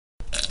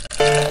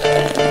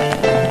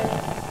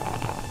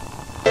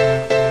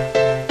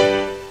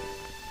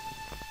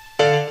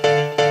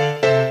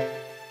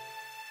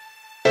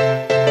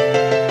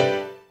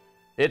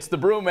It's the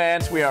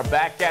Brewmance. We are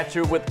back at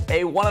you with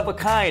a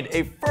one-of-a-kind,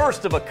 a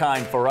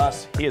first-of-a-kind for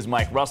us. He is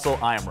Mike Russell.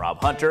 I am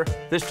Rob Hunter.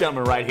 This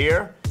gentleman right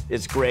here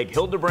is Greg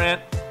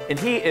Hildebrandt, and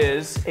he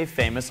is a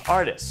famous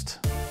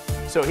artist.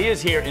 So he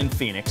is here in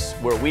Phoenix,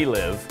 where we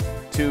live,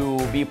 to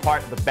be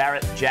part of the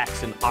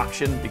Barrett-Jackson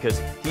auction because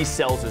he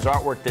sells his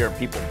artwork there and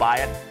people buy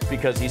it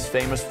because he's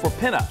famous for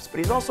pinups. But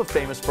he's also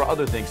famous for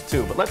other things,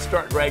 too. But let's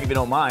start, Greg, if you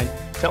don't mind.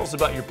 Tell us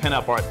about your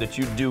pinup art that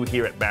you do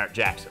here at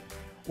Barrett-Jackson.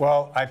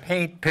 Well, I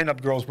paint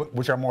pinup girls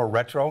which are more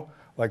retro,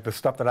 like the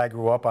stuff that I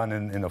grew up on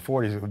in the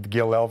 40s with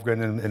Gil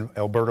Elfgren and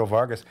Alberto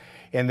Vargas.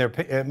 And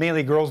they're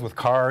mainly girls with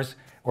cars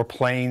or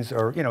planes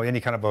or, you know,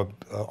 any kind of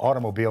a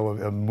automobile,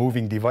 a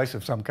moving device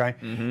of some kind.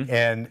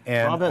 Mm-hmm.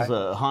 And Rob has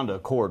a Honda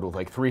Accord with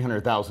like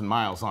 300,000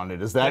 miles on it.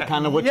 Is that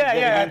kind of what you're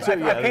getting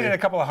into? I painted a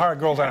couple of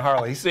girls on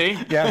Harleys. See?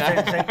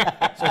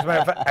 Yeah, so as a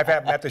matter of fact, I've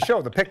had at the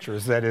show, the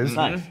pictures, that is.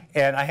 Nice.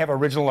 And I have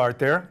original art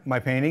there, my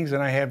paintings,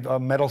 and I have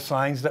metal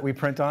signs that we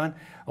print on,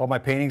 all my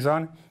paintings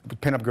on,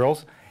 pinup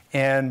girls,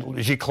 and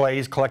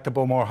giclées,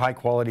 collectible, more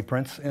high-quality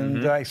prints,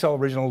 and I sell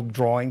original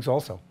drawings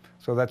also.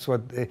 So that's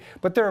what,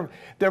 but they're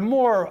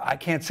more, I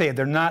can't say it,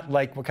 they're not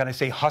like, what can I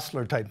say,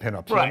 hustler type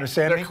pinups. Right. You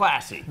understand They're me?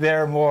 classy.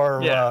 They're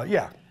more,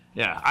 Yeah.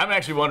 I'm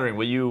actually wondering,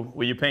 will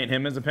you paint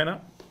him as a pinup?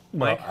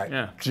 Well,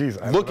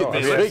 geez, Look at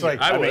this. It's like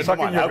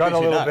sucking your gun a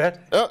little bit.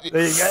 Oh,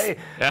 There you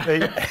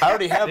go. I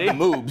already have the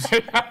moves,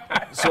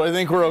 so I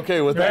think we're okay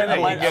with that. I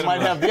might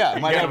have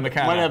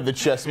the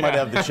chest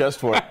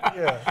for it.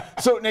 Yeah.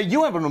 So now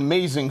you have an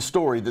amazing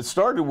story that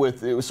started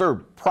with, it was sort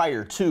of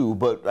prior to,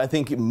 but I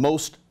think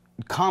most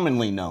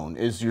commonly known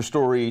is your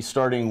story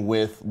starting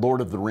with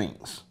Lord of the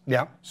Rings.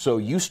 Yeah. So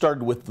you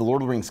started with the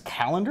Lord of the Rings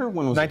calendar?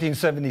 When was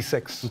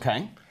 1976. it?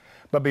 Okay.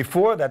 But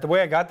before that, the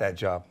way I got that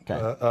job,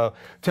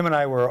 Tim and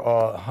I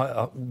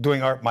were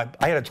doing art.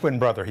 I had a twin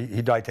brother.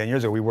 He died 10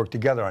 years ago. We worked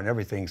together on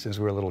everything since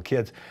we were little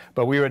kids.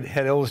 But we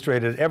had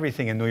illustrated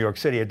everything in New York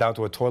City down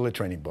to a toilet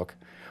training book.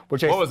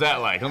 What was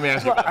that like? Let me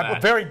ask you about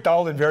that. Very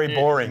dull and very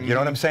boring. You know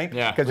what I'm saying?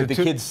 Yeah. Did the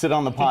kids sit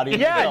on the potty?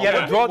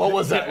 Yeah. What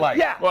was that like?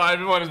 Yeah. Well, I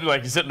didn't want to be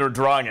like, you're sitting there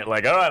drawing it,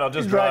 like, all right, I'll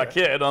just draw a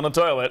kid on the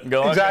toilet and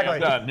go, exactly.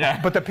 Okay, I'm done.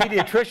 Yeah. But the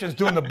pediatricians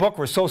doing the book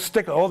were so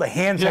stickler. All the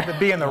hands had to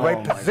be in the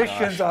right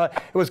positions. It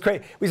was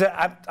crazy. We said,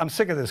 I'm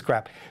sick of this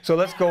crap. So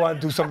let's go on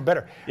and do something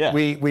better. Yeah.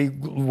 We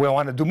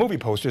want to do movie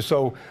posters.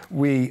 So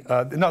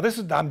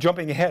I'm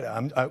jumping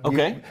ahead.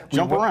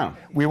 Jump around.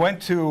 We went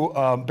to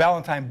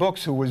Ballantine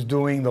Books, who was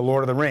doing the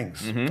Lord of the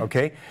Rings.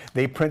 Okay.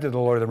 They printed the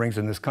Lord of the Rings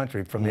in this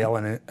country from the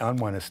Ellen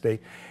Unwin estate,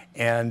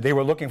 and they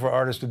were looking for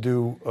artists to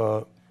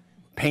do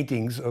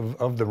paintings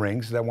of the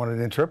rings that wanted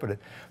to interpret it.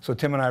 So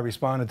Tim and I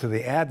responded to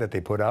the ad that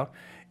they put out,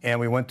 and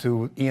we went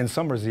to Ian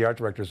Summers, the art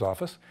director's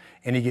office,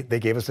 and they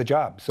gave us the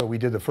job. So we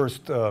did the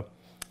first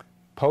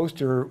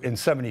poster in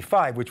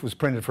 '75, which was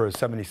printed for a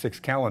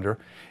 '76 calendar,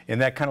 and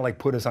that kind of like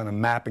put us on a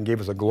map and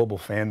gave us a global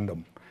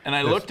fandom. And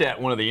I looked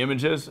at one of the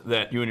images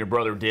that you and your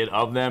brother did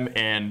of them,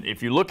 and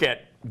if you look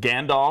at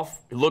Gandalf,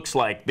 it looks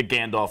like the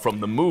Gandalf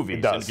from the movies.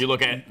 It does. And if you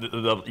look at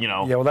the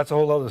Yeah, well, that's a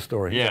whole other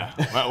story. Yeah.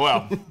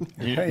 Well,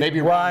 maybe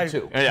round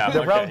two. Yeah,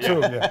 round two.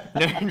 Yeah.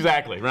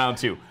 Exactly, round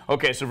two.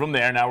 Okay, so from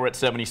there, now we're at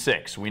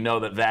 '76. We know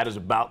that is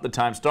about the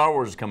time Star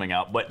Wars is coming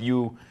out, but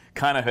you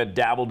kind of had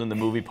dabbled in the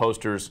movie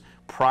posters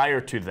prior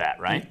to that,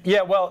 right?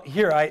 Yeah, well,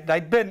 here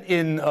I'd been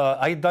in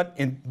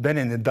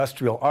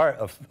industrial art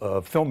of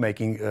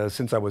filmmaking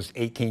since I was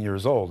 18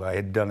 years old. I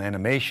had done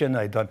animation,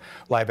 I'd done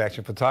live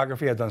action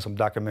photography, I'd done some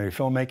documentary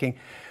filmmaking,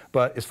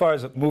 but as far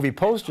as movie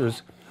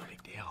posters,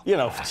 you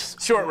know,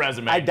 short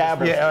resume. I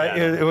dabbled. Yeah,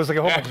 it was like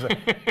a whole bunch of stuff.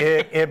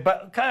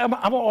 But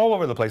I'm all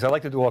over the place. I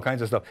like to do all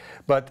kinds of stuff.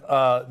 But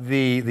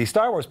the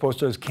Star Wars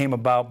posters came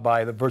about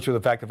by the virtue of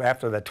the fact that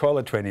after that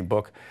toilet training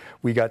book,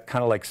 we got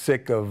kind of like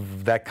sick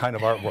of that kind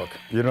of artwork.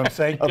 You know what I'm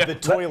saying? Of the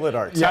toilet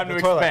art. Time to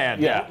expand.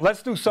 Yeah.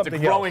 Let's do something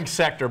else. It's a growing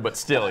sector, but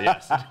still,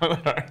 yes.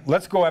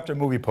 Let's go after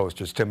movie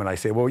posters, Tim and I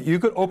say. Well, you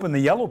could open the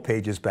Yellow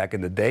Pages back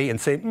in the day and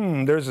say,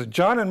 there's a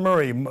John and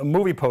Murray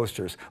movie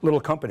posters, little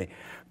company.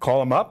 Call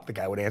them up, the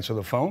guy would answer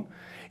the phone,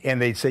 and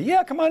they'd say,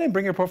 yeah, come on in,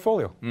 bring your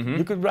portfolio.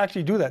 You could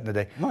actually do that in the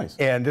day. Nice.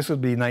 And this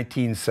would be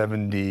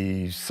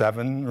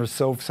 1977 or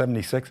so,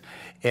 76,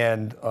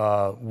 and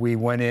we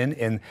went in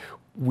and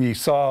we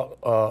saw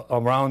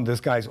around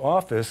this guy's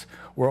office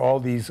were all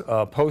these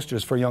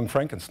posters for Young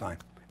Frankenstein.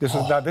 This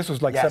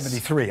was like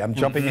 73. I'm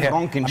jumping ahead.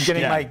 I'm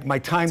getting my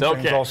time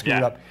frames all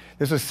screwed up.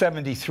 This is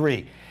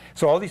 73.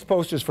 So all these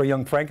posters for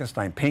Young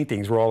Frankenstein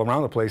paintings were all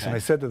around the place, and I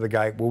said to the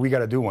guy, well, we got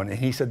to do one. And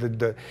he said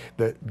that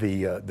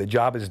the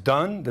job is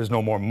done, there's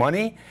no more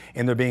money,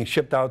 and they're being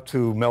shipped out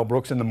to Mel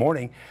Brooks in the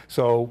morning,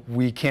 so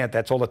we can't,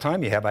 that's all the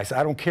time you have. I said,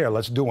 I don't care,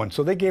 let's do one.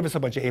 So they gave us a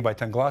bunch of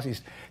 8x10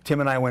 glossies. Tim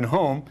and I went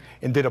home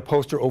and did a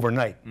poster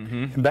overnight.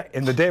 And back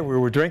in the day we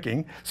were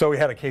drinking, so we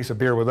had a case of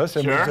beer with us,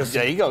 and we just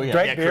there you go,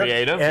 drank beer,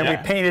 creative, and we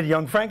painted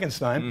Young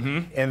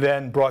Frankenstein, and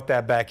then brought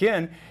that back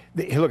in.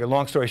 Look,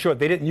 long story short,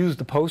 they didn't use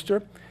the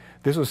poster.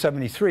 This was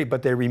 73,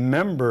 but they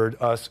remembered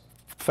us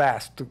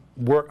fast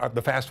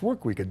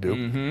work we could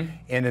do.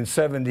 And in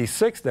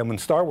 '76, then when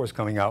Star Wars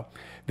coming out,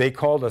 they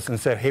called us and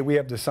said, "Hey, we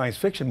have this science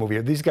fiction movie."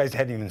 These guys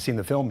hadn't even seen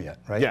the film yet,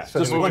 right? Yeah, so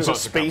just a bunch of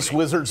space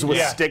wizards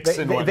with sticks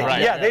and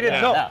whatnot. Yeah, they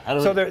didn't know.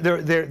 So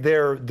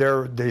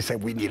they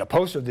said, "We need a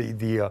poster."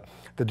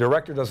 The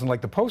director doesn't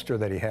like the poster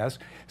that he has,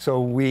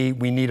 so we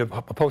need a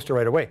poster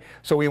right away.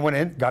 So we went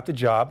in, got the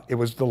job. It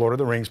was the Lord of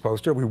the Rings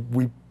poster.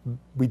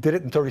 We did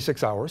it in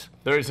 36 hours.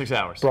 36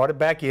 hours. Brought it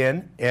back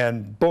in,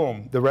 and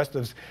boom, the rest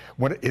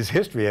is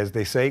history, as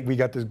they say. We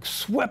got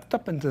swept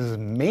up into this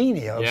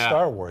mania of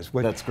Star Wars.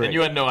 That's great. And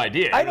you had no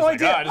idea. I had no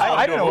idea.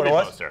 I didn't know what it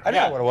was. I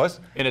didn't know what it was.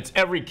 And it's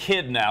every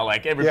kid now,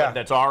 like everybody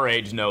that's our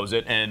age knows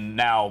it, and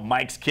now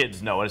Mike's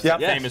kids know it. It's that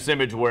famous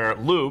image where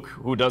Luke,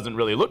 who doesn't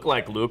really look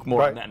like Luke,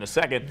 more on that in a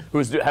second,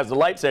 who has the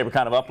lightsaber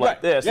kind of up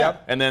like this,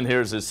 and then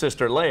here's his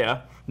sister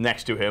Leia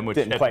next to him, which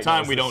at the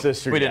time we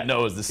didn't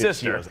know was the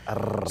sister.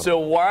 So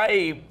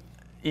why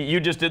you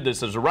just did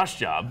this as a rush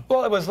job?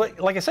 Well, it was like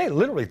I say,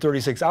 literally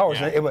 36 hours.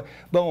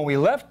 But when we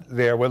left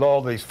there with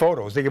all these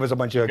photos, they gave us a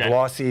bunch of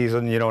glossies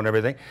and and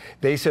everything.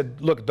 They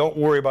said, "Look, don't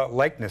worry about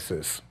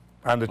likenesses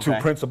on the two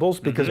principals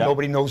because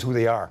nobody knows who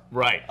they are."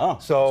 Right. Oh,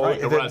 so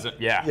it wasn't.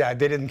 Yeah,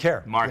 they didn't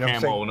care. Mark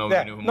Hamill,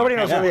 nobody knew who nobody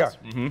Mark knows who they are.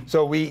 was.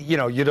 So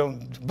you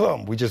don't.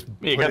 Boom. We just.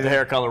 You got the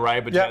hair color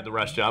right, but you had the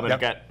rush job, and it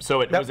got.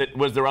 So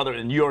was there other?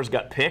 And yours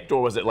got picked,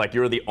 or was it like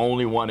you're the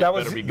only one? That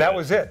was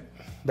it.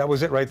 That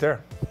was it right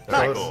there.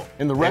 Very cool.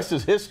 And the rest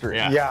is history.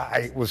 Yeah,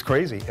 it was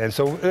crazy. And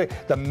so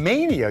the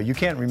mania, you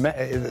can't remember.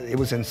 It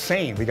was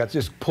insane. We got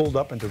just pulled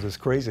up into this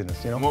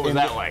craziness. What was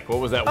that like? What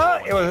was that?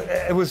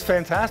 It was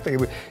fantastic.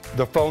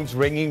 The phone's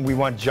ringing. We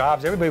want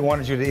jobs. Everybody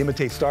wanted you to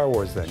imitate Star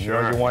Wars then.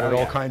 Sure. You wanted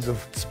all kinds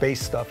of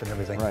space stuff and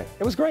everything. Right.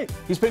 It was great.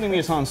 He's painting me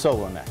as Han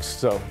Solo next,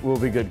 so we'll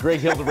be good.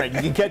 Greg Hildebrandt.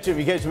 You can catch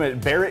him at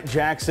Barrett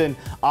Jackson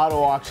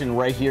Auto Auction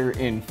right here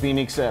in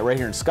Phoenix, right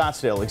here in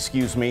Scottsdale,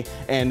 excuse me.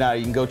 And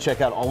you can go check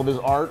out all of his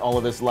art, a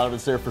lot of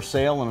it's there for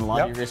sale, and a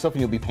lot of your great stuff,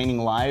 and you'll be painting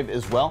live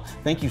as well.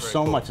 Thank you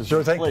so much. It's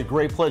been a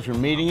great pleasure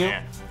meeting you.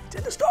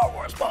 Did the Star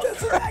Wars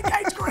poster. That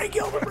guy's Greg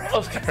Hildebrandt.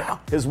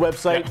 His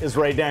website is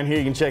right down here.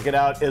 You can check it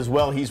out as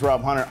well. He's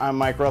Rob Hunter. I'm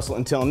Mike Russell.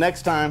 Until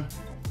next time,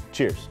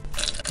 cheers.